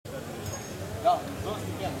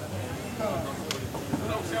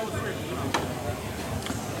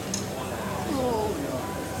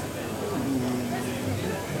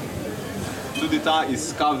Tudi ta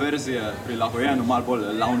iz K verzije prilagojeno malo bolj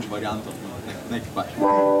lounge varianto, nekaj pač.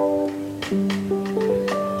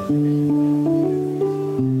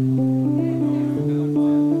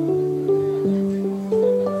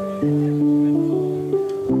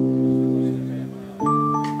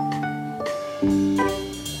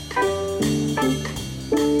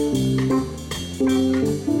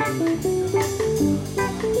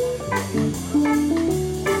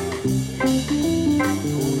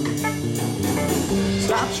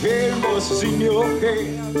 Hearing voices in your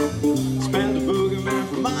head, spend the boogeyman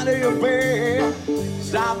from under your bed.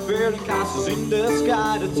 Stop building castles in the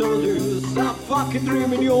sky that told you stop fucking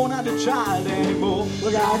dreaming you're not a child anymore.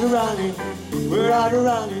 We're out of running, we're out of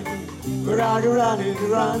running, we're out of running,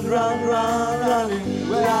 run, run, run, running.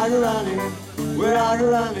 We're out of running, we're out of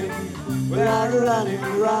running, we're out of running,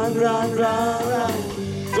 run, run, run, running.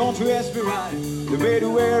 Don't you ask me why you made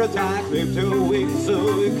you wear a tie, clipped your wings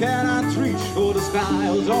so you cannot reach for the sky.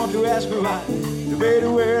 Oh, don't you ask me why you made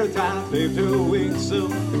you wear a tie, clipped your wings so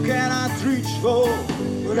you cannot reach for.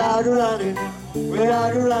 We're out of running, we're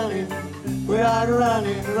out of running, we're out of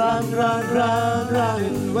running, run, run, run,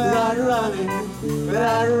 running. We're out of running, we're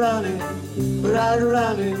out of running, we're out of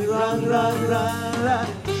running, run, run, run, run.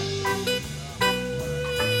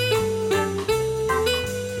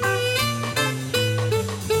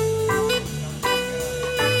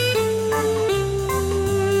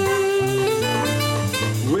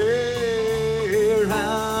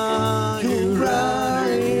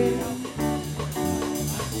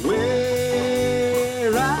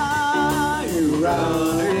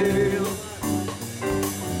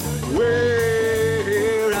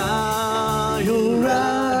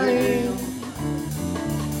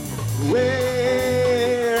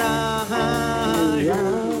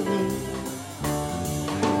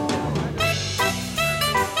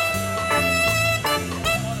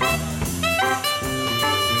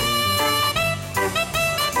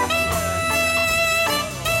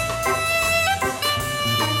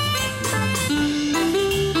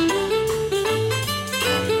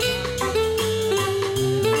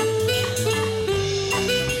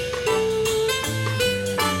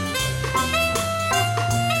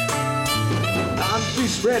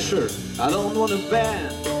 Pressure, I don't want a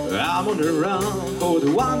band, I'm on the run for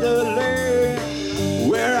the wonderland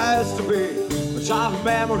where I used to be, a child of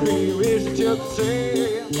memory, wish that you could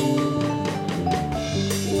see.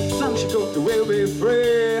 Sunshine cooked, we'll be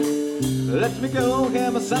free. Let me go,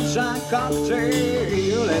 have a sunshine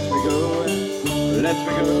cocktail. Let me go, let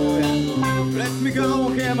me go, let me go,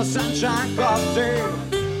 have a sunshine cocktail.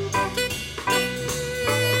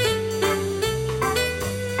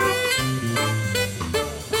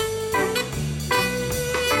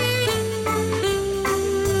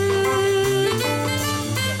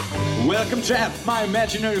 Welcome Jeff, my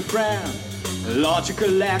imaginary friend,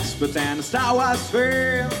 logical expert and a Star Wars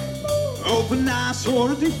fan. Open eyes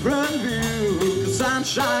for a different view, the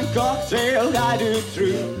sunshine cocktail guided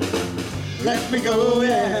through. Let me go,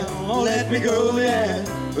 yeah, let me go, yeah,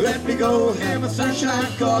 let me go, have a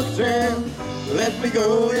sunshine cocktail. Let me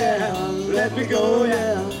go, yeah, let me go,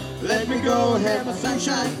 yeah, let me go, have a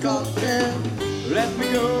sunshine cocktail. Let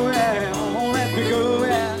me go, yeah, let me go,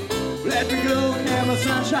 yeah. Let me go, have a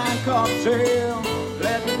sunshine cocktail.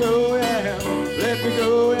 Let me go, yeah. Let me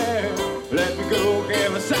go, yeah. Let me go,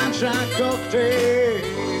 have a sunshine cocktail.